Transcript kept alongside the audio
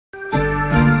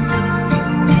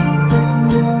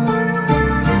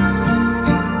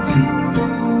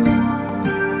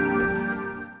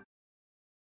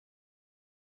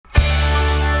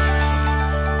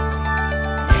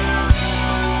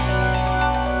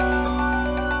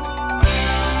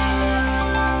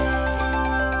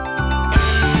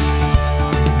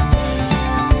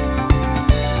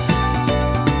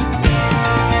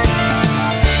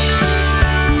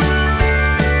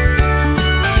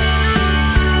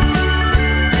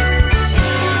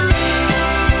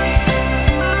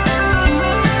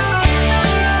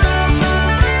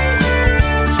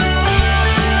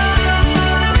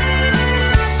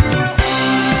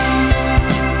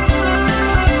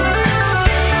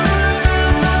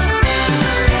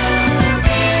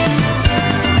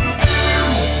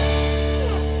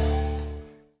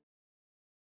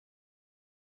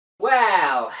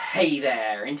Hey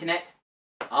there, Internet.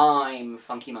 I'm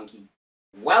Funky Monkey.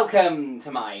 Welcome to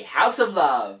my House of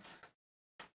Love.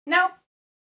 Now,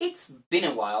 it's been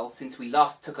a while since we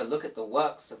last took a look at the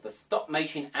works of the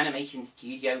stop-motion animation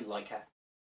studio Leica.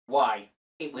 Why,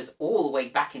 it was all the way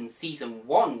back in Season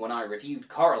 1 when I reviewed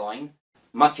Coraline,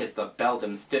 much as the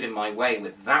beldam stood in my way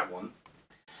with that one.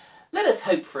 Let us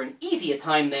hope for an easier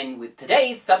time then with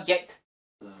today's subject,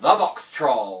 the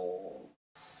BoxTrolls.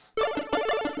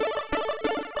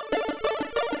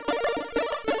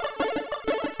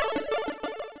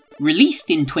 Released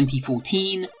in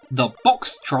 2014, the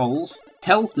BoxTrolls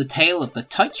tells the tale of the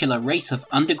titular race of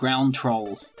underground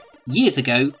trolls. Years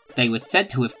ago, they were said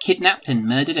to have kidnapped and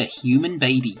murdered a human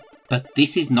baby, but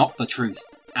this is not the truth,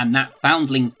 and that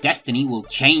foundling's destiny will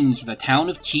change the town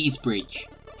of Cheesebridge.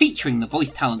 Featuring the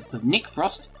voice talents of Nick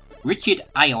Frost, Richard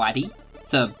Ayoade,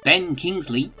 Sir Ben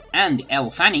Kingsley, and Elle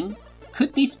Fanning,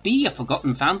 could this be a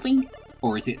forgotten foundling,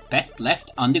 or is it best left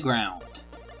underground?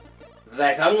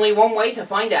 There's only one way to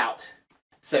find out.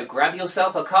 So grab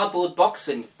yourself a cardboard box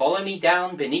and follow me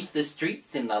down beneath the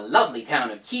streets in the lovely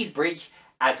town of Cheesebridge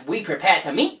as we prepare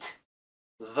to meet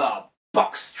the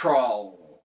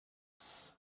BoxTrolls.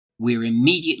 We're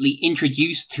immediately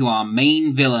introduced to our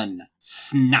main villain,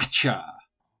 Snatcher,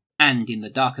 and in the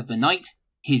dark of the night,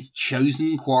 his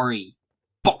chosen quarry,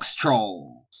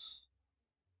 BoxTrolls.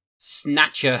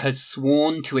 Snatcher has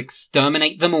sworn to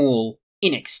exterminate them all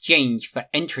in exchange for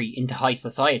entry into high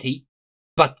society,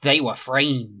 but they were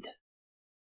framed.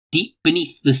 Deep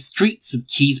beneath the streets of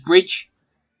Cheesebridge,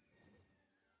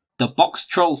 the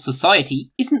BoxTrolls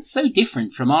society isn't so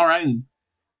different from our own,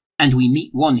 and we meet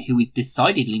one who is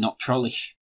decidedly not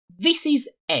trollish. This is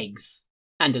Eggs,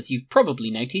 and as you've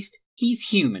probably noticed, he's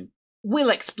human.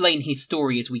 We'll explain his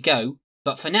story as we go,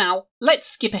 but for now, let's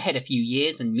skip ahead a few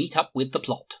years and meet up with the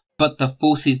plot. But the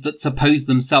forces that suppose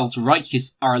themselves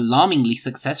righteous are alarmingly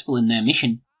successful in their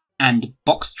mission, and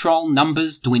BoxTroll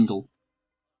numbers dwindle.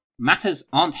 Matters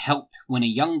aren't helped when a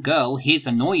young girl hears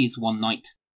a noise one night.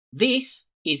 This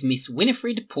is Miss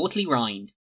Winifred Portley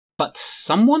Rind, but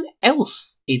someone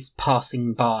else is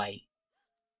passing by.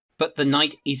 But the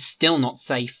night is still not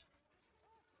safe,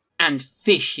 and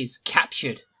Fish is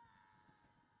captured,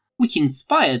 which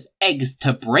inspires Eggs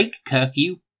to break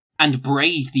curfew and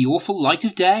brave the awful light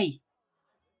of day.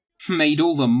 Made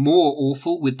all the more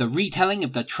awful with the retelling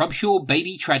of the Trubshaw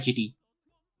baby tragedy.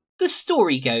 The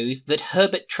story goes that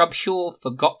Herbert Trubshaw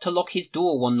forgot to lock his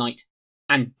door one night,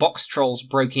 and BoxTrolls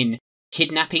broke in,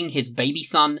 kidnapping his baby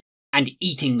son and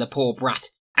eating the poor brat,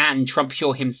 and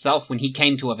Trubshaw himself when he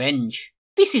came to avenge.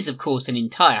 This is of course an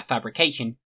entire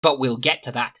fabrication, but we'll get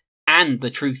to that, and the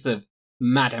truth of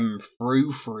Madame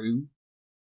Frou-Frou.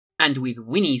 And with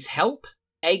Winnie's help,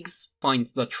 Eggs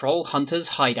finds the Troll Hunter's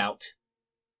hideout.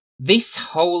 This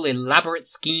whole elaborate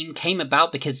scheme came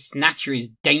about because Snatcher is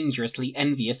dangerously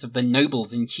envious of the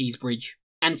nobles in Cheesebridge,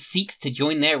 and seeks to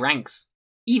join their ranks,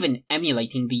 even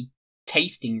emulating the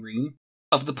tasting room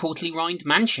of the Portley Rind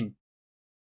mansion.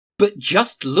 But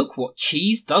just look what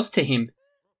cheese does to him,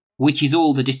 which is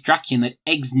all the distraction that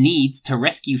Eggs needs to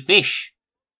rescue Fish,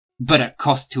 but at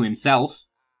cost to himself,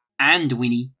 and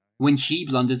Winnie, when she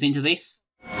blunders into this.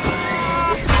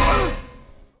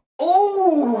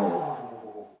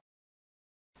 Oh!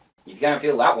 He's gonna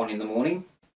feel that one in the morning.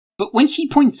 But when she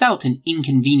points out an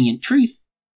inconvenient truth,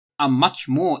 a much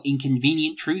more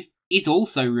inconvenient truth is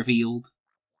also revealed.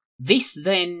 This,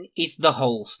 then, is the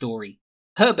whole story.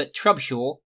 Herbert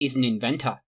Trubshaw is an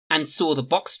inventor, and saw the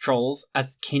BoxTrolls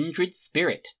as kindred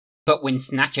spirit. But when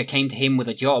Snatcher came to him with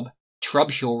a job,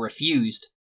 Trubshaw refused,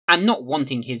 and not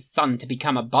wanting his son to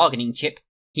become a bargaining chip,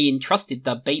 he entrusted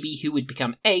the baby who would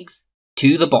become Eggs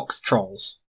to the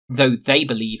BoxTrolls, though they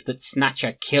believe that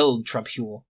Snatcher killed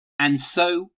Trubshaw. And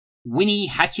so, Winnie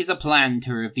hatches a plan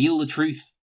to reveal the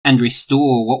truth and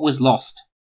restore what was lost.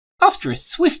 After a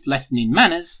swift lesson in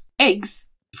manners,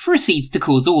 Eggs proceeds to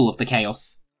cause all of the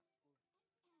chaos.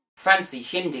 Fancy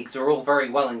shindigs are all very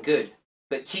well and good,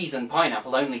 but cheese and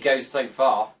pineapple only goes so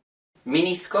far.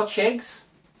 Mini Scotch eggs?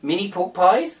 Mini pork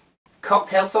pies?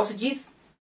 Cocktail sausages?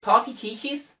 Party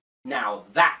quiches? Now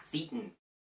that's eaten.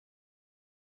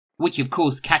 Which of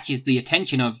course catches the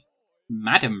attention of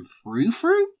Madame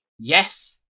Frou-Frou?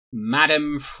 Yes,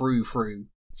 Madame Frou-Frou.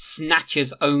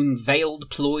 Snatcher's own veiled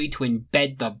ploy to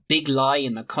embed the big lie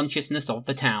in the consciousness of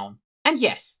the town. And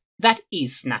yes, that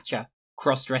is Snatcher.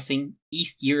 Cross-dressing,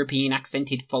 East European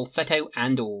accented falsetto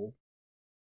and all.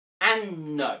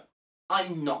 And no,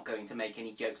 I'm not going to make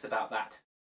any jokes about that.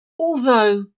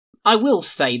 Although, I will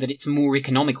say that it's more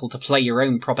economical to play your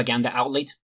own propaganda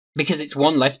outlet, because it's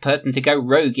one less person to go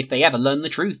rogue if they ever learn the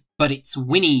truth. But it's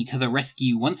Winnie to the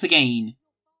rescue once again.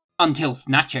 until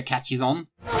Snatcher catches on,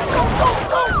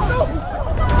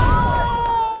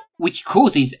 which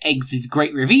causes Eggs'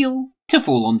 great reveal to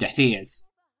fall on deaf ears.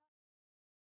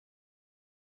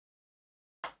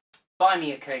 Buy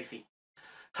me a Kofi.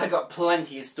 I got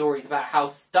plenty of stories about how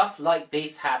stuff like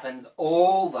this happens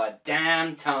all the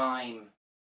damn time.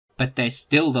 But there's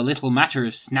still the little matter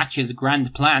of Snatcher's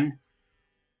grand plan,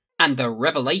 and the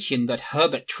revelation that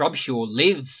Herbert Trubshaw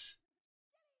lives.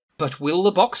 But will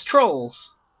the BoxTrolls?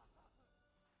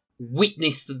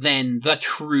 Witness then the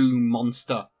true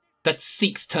monster that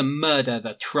seeks to murder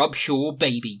the Trubshaw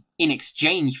baby in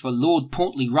exchange for Lord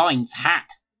Portly Rhine's hat.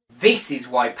 This is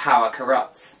why power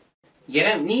corrupts. You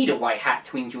don't need a white hat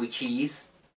to enjoy cheese.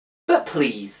 But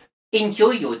please,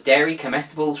 enjoy your dairy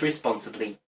comestibles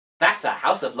responsibly. That's a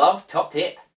House of Love top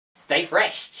tip. Stay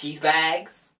fresh, cheese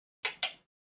bags.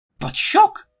 But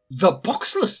shock! The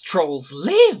boxless trolls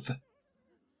live!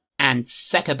 And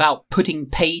set about putting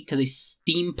paid to this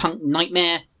steampunk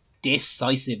nightmare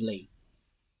decisively.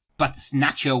 But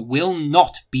Snatcher will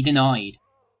not be denied,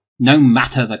 no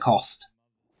matter the cost.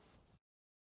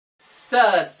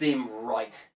 Serves him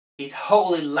right. His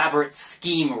whole elaborate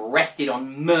scheme rested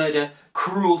on murder,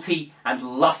 cruelty, and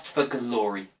lust for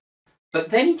glory. But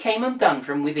then he came undone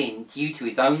from within due to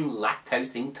his own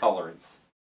lactose intolerance.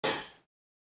 Pfft.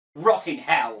 Rot in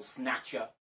hell, Snatcher.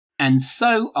 And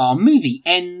so our movie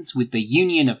ends with the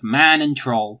union of man and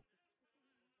troll.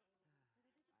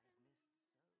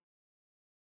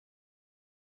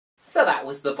 So that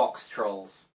was the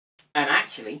BoxTrolls. And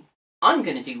actually, I'm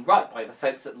going to do right by the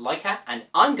folks at Leica, and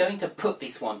I'm going to put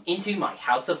this one into my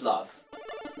House of Love.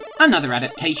 Another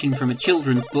adaptation from a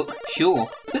children's book, sure,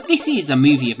 but this is a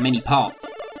movie of many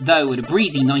parts. Though at a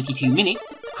breezy 92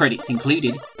 minutes, credits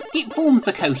included, it forms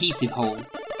a cohesive whole,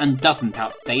 and doesn't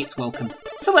outstay its welcome.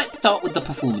 So let's start with the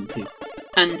performances.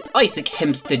 And Isaac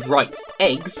Hempstead writes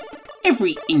Eggs,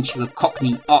 every inch of the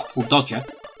Cockney artful dodger,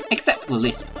 except for the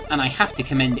lisp, and I have to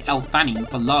commend Elle Fanning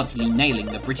for largely nailing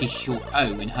the British short O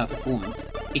in her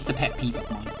performance. It's a pet peeve of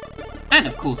mine. And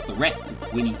of course the rest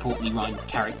of Winnie Portly Rhine's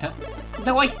character,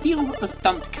 though I feel that the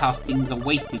stunt castings are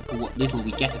wasted for what little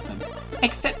we get of them,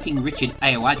 excepting Richard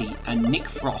Ayoade and Nick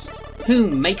Frost, who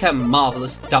make a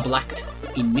marvellous double act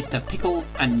in Mr.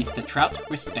 Pickles and Mr. Trout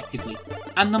respectively,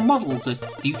 and the models are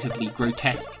suitably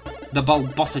grotesque, the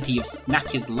bulbosity of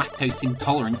Snatcher's lactose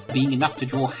intolerance being enough to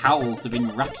draw howls of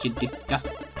enraptured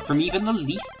disgust from even the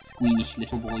least squeamish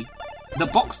little boy. The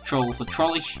BoxTrolls are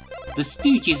trollish, the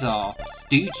Stooges are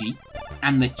stoogey,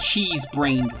 and the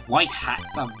cheese-brained white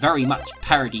hats are very much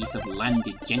parodies of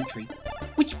landed gentry.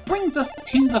 Which brings us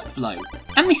to the flow,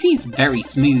 and this is very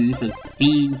smooth as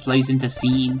scene flows into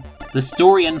scene, the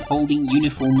story unfolding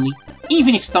uniformly,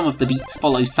 even if some of the beats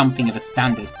follow something of a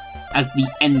standard, as the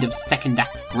end of second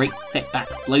act great setback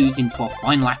flows into a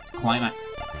final act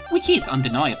climax, which is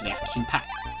undeniably action-packed.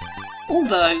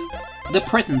 Although, the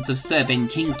presence of Sir Ben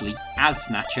Kingsley as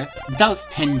Snatcher does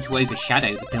tend to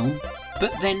overshadow the film,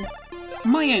 but then,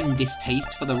 my own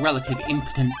distaste for the relative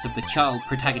impotence of the child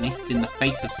protagonists in the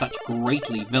face of such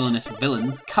greatly villainous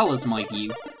villains colours my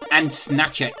view, and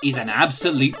Snatcher is an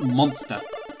absolute monster,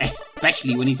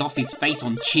 especially when he's off his face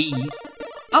on cheese.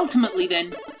 Ultimately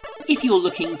then, if you're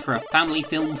looking for a family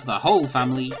film for the whole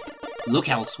family, look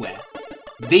elsewhere.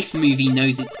 This movie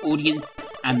knows its audience,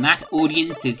 and that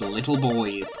audience is little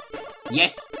boys.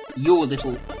 Yes, your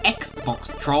little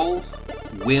Xbox trolls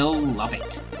will love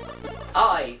it.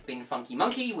 I've been Funky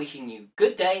Monkey, wishing you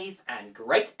good days and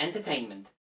great entertainment.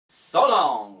 So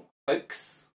long,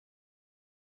 folks.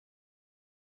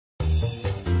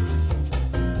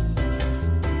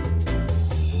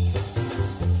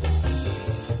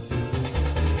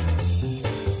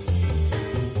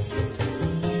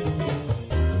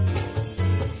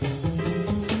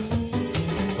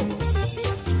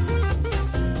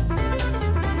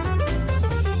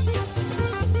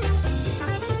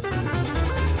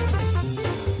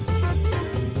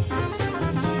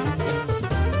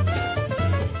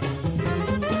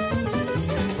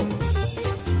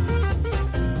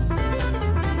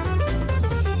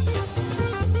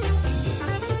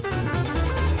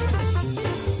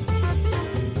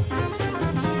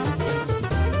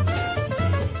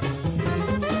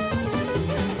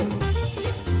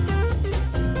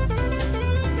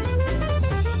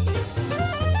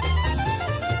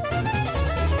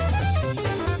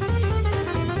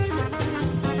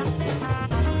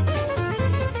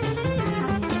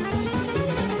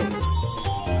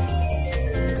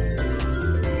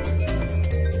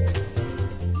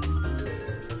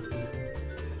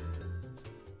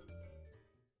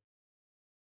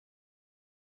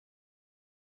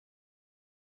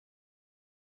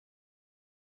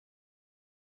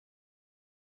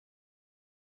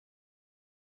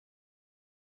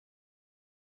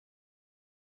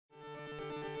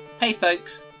 Hey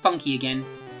folks, Funky again.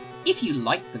 If you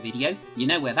liked the video, you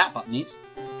know where that button is.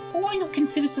 Why not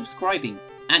consider subscribing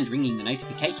and ringing the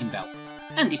notification bell?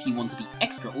 And if you want to be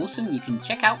extra awesome, you can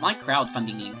check out my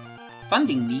crowdfunding links.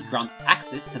 Funding me grants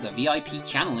access to the VIP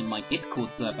channel in my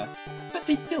Discord server, but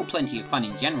there's still plenty of fun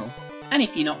in general. And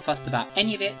if you're not fussed about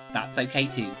any of it, that's okay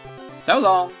too. So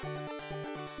long!